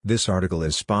This article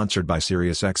is sponsored by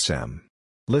SiriusXM.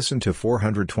 Listen to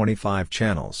 425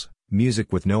 channels,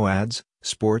 music with no ads,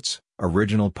 sports,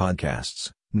 original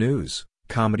podcasts, news,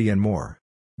 comedy and more.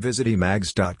 Visit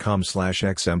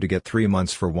emags.com/xm to get 3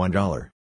 months for $1.